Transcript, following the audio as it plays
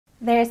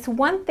There's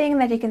one thing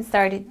that you can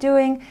start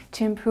doing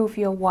to improve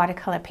your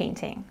watercolor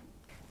painting.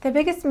 The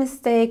biggest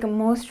mistake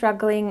most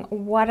struggling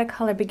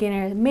watercolor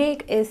beginners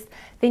make is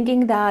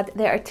thinking that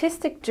their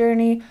artistic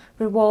journey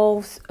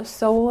revolves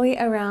solely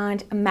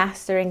around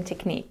mastering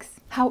techniques.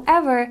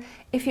 However,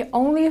 if you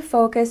only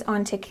focus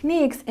on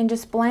techniques and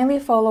just blindly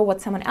follow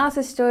what someone else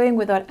is doing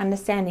without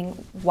understanding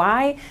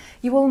why,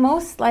 you will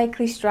most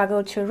likely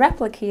struggle to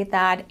replicate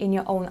that in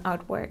your own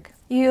artwork.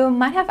 You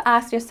might have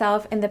asked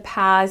yourself in the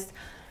past,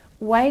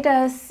 why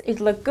does it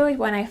look good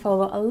when I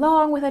follow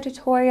along with a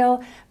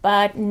tutorial,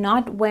 but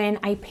not when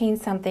I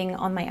paint something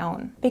on my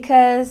own?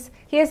 Because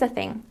here's the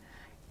thing,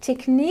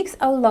 techniques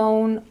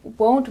alone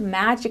won't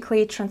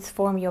magically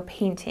transform your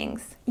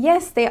paintings.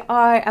 Yes, they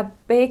are a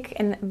big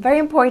and very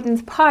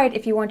important part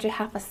if you want to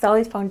have a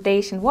solid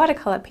foundation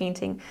watercolor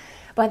painting,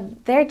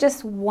 but they're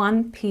just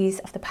one piece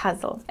of the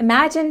puzzle.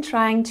 Imagine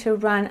trying to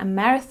run a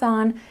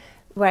marathon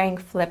wearing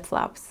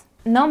flip-flops.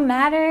 No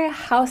matter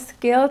how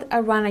skilled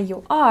a runner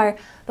you are,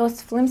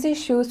 those flimsy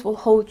shoes will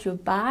hold you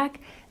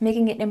back,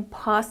 making it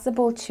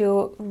impossible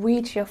to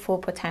reach your full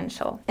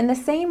potential. In the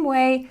same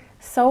way,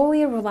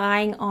 solely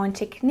relying on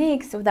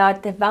techniques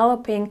without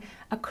developing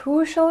a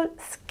crucial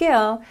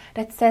skill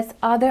that sets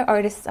other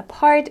artists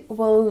apart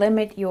will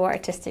limit your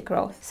artistic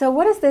growth. So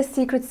what is this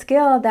secret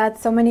skill that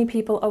so many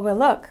people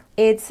overlook?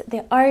 It's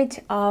the art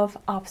of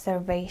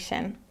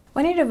observation.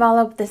 When you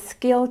develop the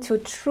skill to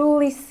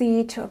truly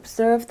see, to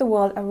observe the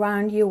world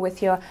around you with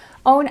your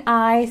own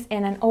eyes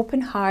and an open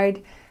heart,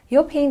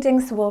 your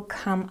paintings will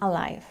come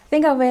alive.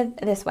 Think of it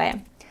this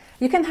way.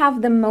 You can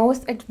have the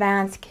most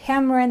advanced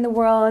camera in the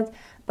world,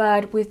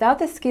 but without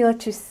the skill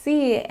to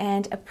see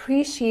and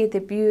appreciate the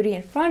beauty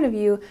in front of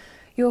you,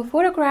 your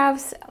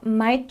photographs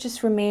might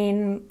just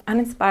remain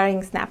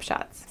uninspiring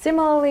snapshots.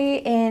 Similarly,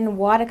 in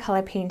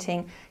watercolor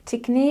painting,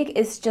 technique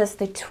is just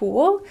the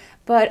tool,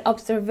 but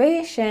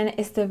observation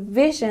is the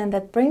vision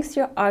that brings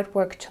your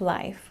artwork to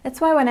life. That's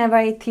why whenever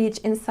I teach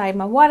inside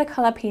my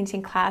watercolor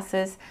painting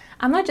classes,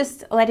 I'm not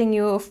just letting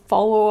you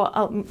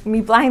follow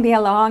me blindly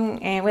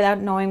along and without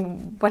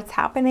knowing what's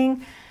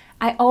happening.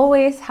 I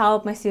always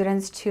help my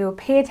students to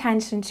pay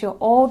attention to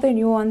all the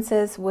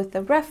nuances with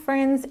the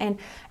reference and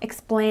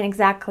explain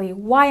exactly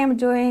why I'm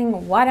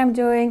doing what I'm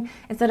doing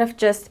instead of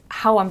just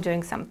how I'm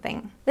doing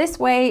something. This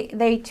way,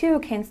 they too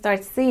can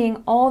start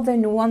seeing all the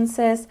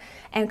nuances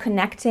and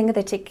connecting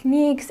the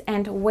techniques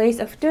and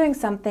ways of doing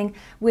something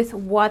with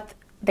what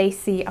they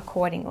see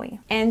accordingly.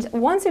 And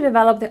once you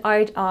develop the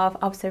art of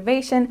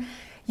observation,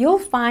 you'll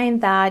find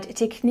that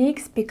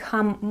techniques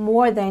become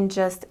more than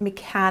just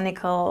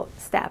mechanical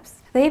steps.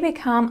 They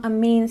become a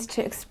means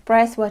to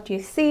express what you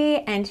see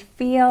and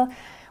feel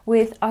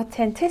with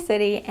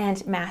authenticity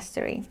and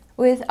mastery.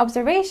 With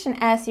observation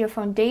as your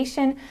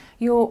foundation,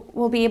 you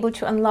will be able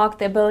to unlock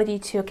the ability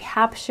to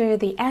capture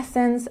the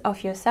essence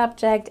of your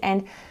subject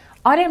and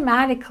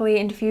automatically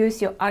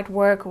infuse your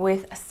artwork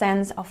with a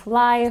sense of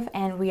life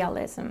and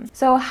realism.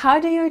 So how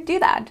do you do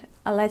that?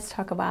 Let's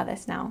talk about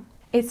this now.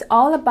 It's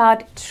all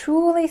about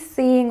truly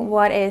seeing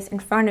what is in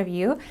front of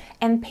you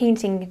and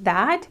painting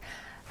that,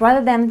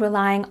 rather than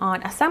relying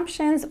on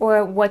assumptions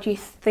or what you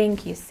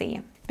think you see.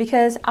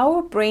 Because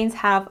our brains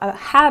have a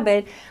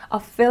habit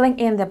of filling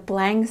in the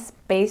blanks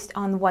based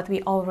on what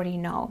we already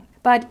know.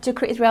 But to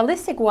create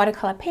realistic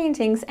watercolor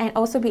paintings and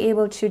also be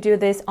able to do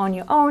this on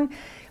your own,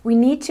 we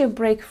need to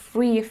break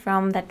free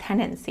from that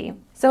tendency.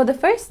 So the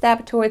first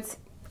step towards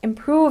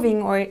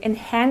improving or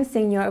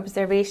enhancing your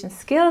observation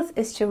skills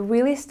is to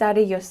really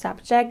study your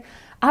subject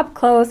up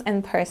close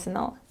and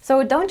personal.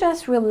 So don't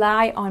just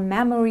rely on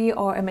memory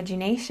or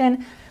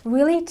imagination,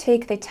 really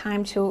take the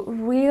time to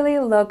really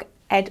look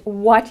at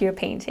what you're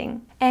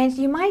painting. And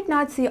you might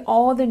not see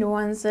all the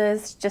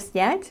nuances just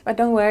yet, but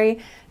don't worry,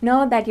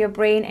 know that your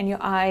brain and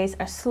your eyes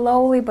are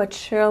slowly but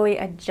surely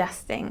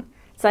adjusting.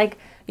 It's like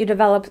you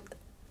develop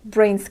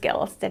brain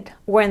skills that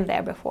weren't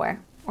there before,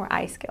 or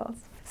eye skills.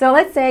 So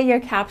let's say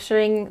you're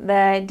capturing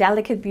the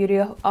delicate beauty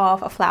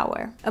of a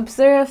flower.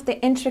 Observe the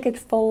intricate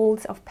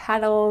folds of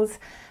petals,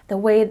 the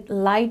way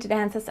light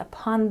dances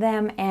upon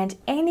them, and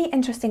any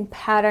interesting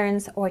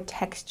patterns or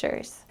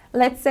textures.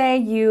 Let's say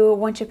you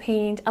want to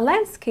paint a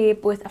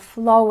landscape with a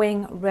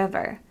flowing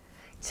river.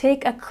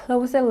 Take a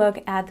closer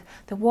look at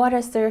the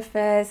water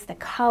surface, the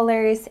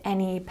colors,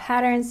 any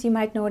patterns you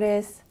might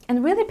notice,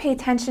 and really pay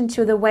attention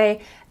to the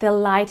way the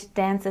light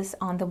dances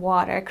on the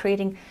water,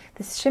 creating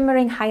this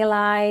shimmering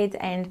highlight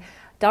and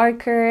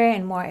darker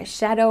and more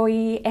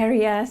shadowy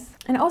areas.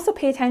 And also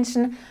pay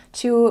attention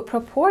to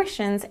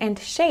proportions and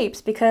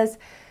shapes because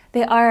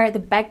they are the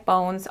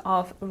backbones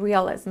of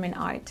realism in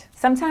art.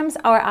 Sometimes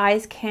our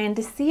eyes can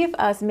deceive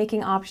us,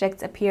 making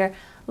objects appear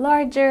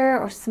larger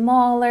or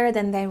smaller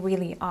than they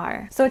really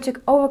are. So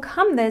to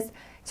overcome this,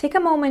 take a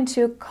moment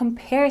to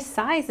compare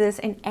sizes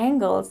and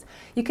angles.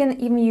 You can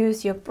even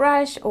use your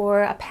brush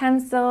or a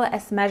pencil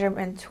as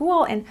measurement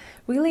tool and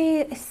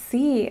really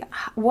see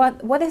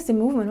what is the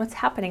movement, what's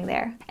happening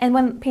there. And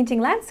when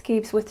painting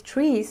landscapes with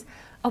trees,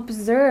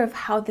 Observe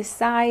how the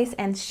size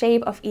and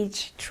shape of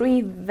each tree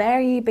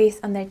vary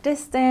based on their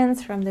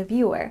distance from the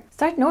viewer.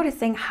 Start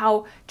noticing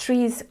how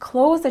trees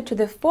closer to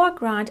the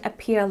foreground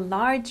appear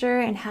larger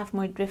and have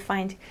more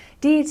defined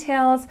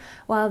details,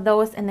 while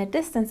those in the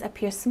distance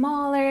appear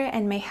smaller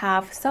and may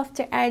have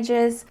softer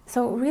edges.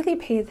 So really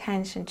pay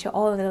attention to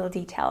all the little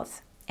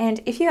details.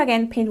 And if you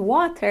again paint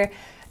water,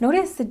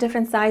 notice the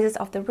different sizes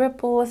of the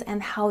ripples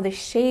and how the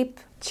shape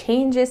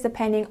changes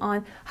depending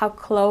on how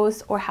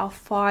close or how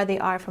far they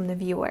are from the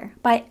viewer.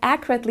 By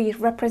accurately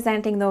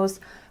representing those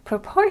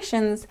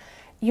proportions,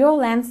 your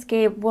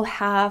landscape will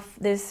have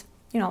this,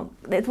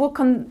 it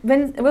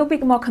will be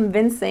more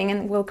convincing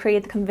and will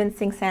create a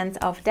convincing sense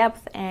of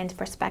depth and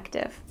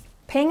perspective.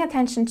 Paying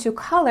attention to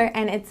color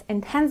and its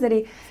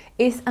intensity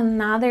is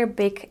another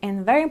big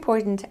and very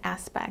important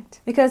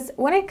aspect, because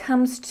when it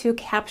comes to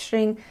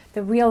capturing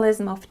the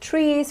realism of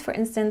trees, for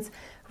instance,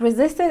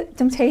 resist the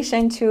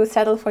temptation to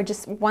settle for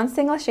just one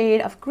single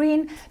shade of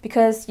green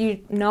because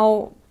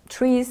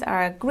trees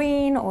are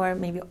green or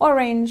maybe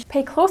orange.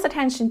 Pay close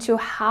attention to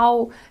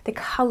how the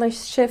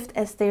colors shift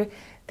as they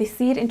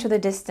recede into the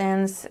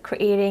distance,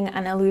 creating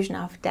an illusion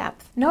of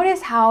depth.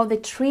 Notice how the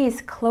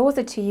trees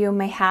closer to you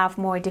may have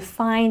more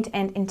defined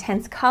and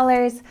intense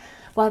colors,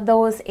 while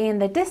those in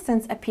the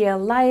distance appear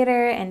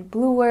lighter and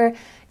bluer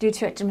due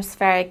to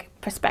atmospheric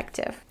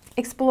perspective.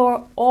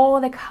 Explore all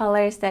the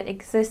colors that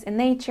exist in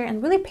nature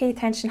and really pay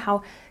attention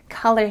how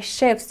color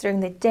shifts during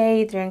the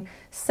day, during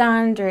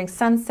sun, during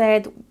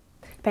sunset,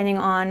 depending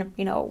on,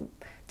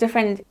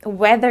 different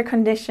weather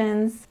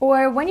conditions.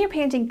 Or when you're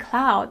painting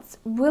clouds,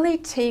 really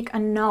take a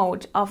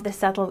note of the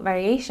subtle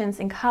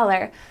variations in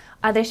color.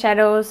 Are the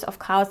shadows of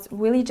clouds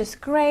really just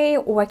gray,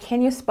 or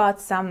can you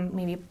spot some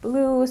maybe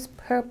blues,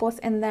 purples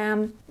in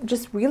them?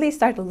 Just really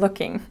start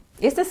looking.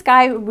 Is the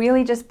sky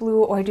really just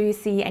blue, or do you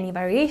see any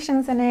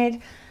variations in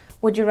it?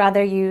 Would you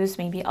rather use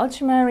maybe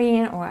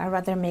ultramarine or a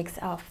rather mix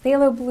of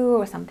phthalo blue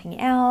or something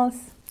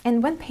else?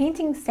 And when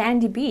painting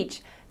sandy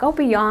beach, go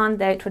beyond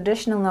the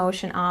traditional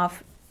notion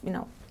of,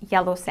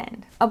 yellow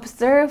sand.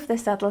 Observe the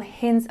subtle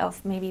hints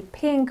of maybe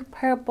pink,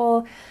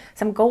 purple,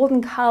 some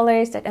golden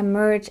colors that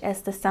emerge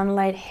as the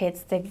sunlight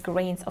hits the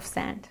grains of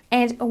sand.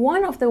 And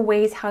one of the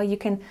ways how you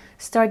can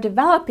start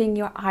developing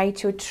your eye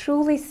to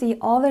truly see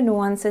all the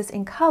nuances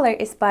in color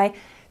is by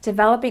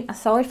developing a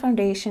solid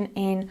foundation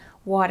in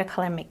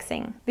watercolor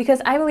mixing.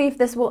 Because I believe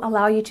this will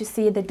allow you to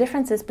see the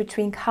differences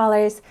between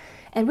colors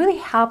and really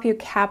help you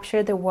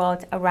capture the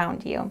world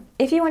around you.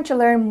 If you want to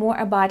learn more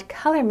about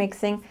color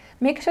mixing,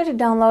 make sure to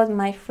download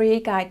my free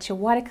guide to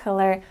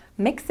watercolor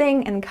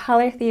mixing and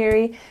color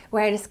theory,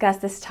 where I discuss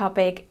this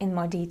topic in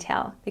more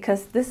detail,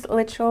 because this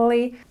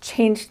literally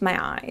changed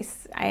my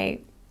eyes.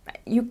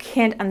 You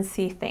can't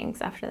unsee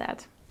things after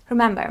that.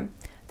 Remember,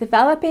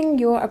 developing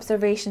your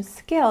observation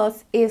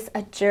skills is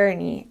a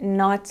journey,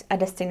 not a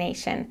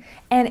destination,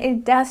 and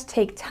it does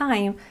take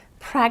time,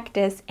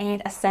 practice,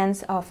 and a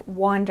sense of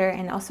wonder,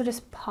 and also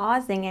just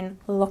pausing and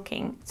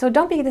looking. So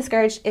don't be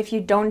discouraged if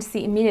you don't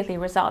see immediately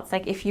results.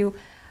 Like if you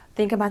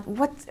think about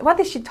what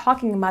is she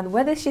talking about?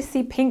 Where does she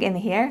see pink in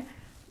here?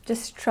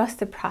 Just trust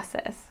the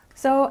process.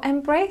 So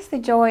embrace the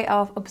joy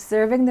of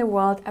observing the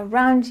world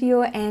around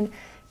you and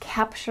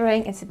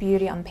capturing its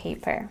beauty on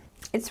paper.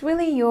 It's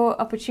really your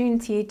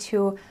opportunity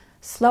to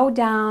slow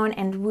down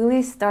and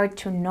really start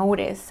to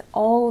notice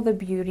all the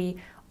beauty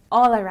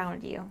all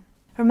around you.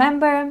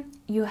 Remember,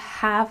 you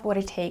have what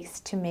it takes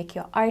to make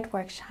your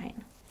artwork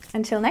shine.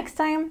 Until next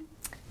time,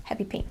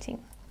 happy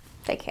painting.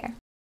 Take care.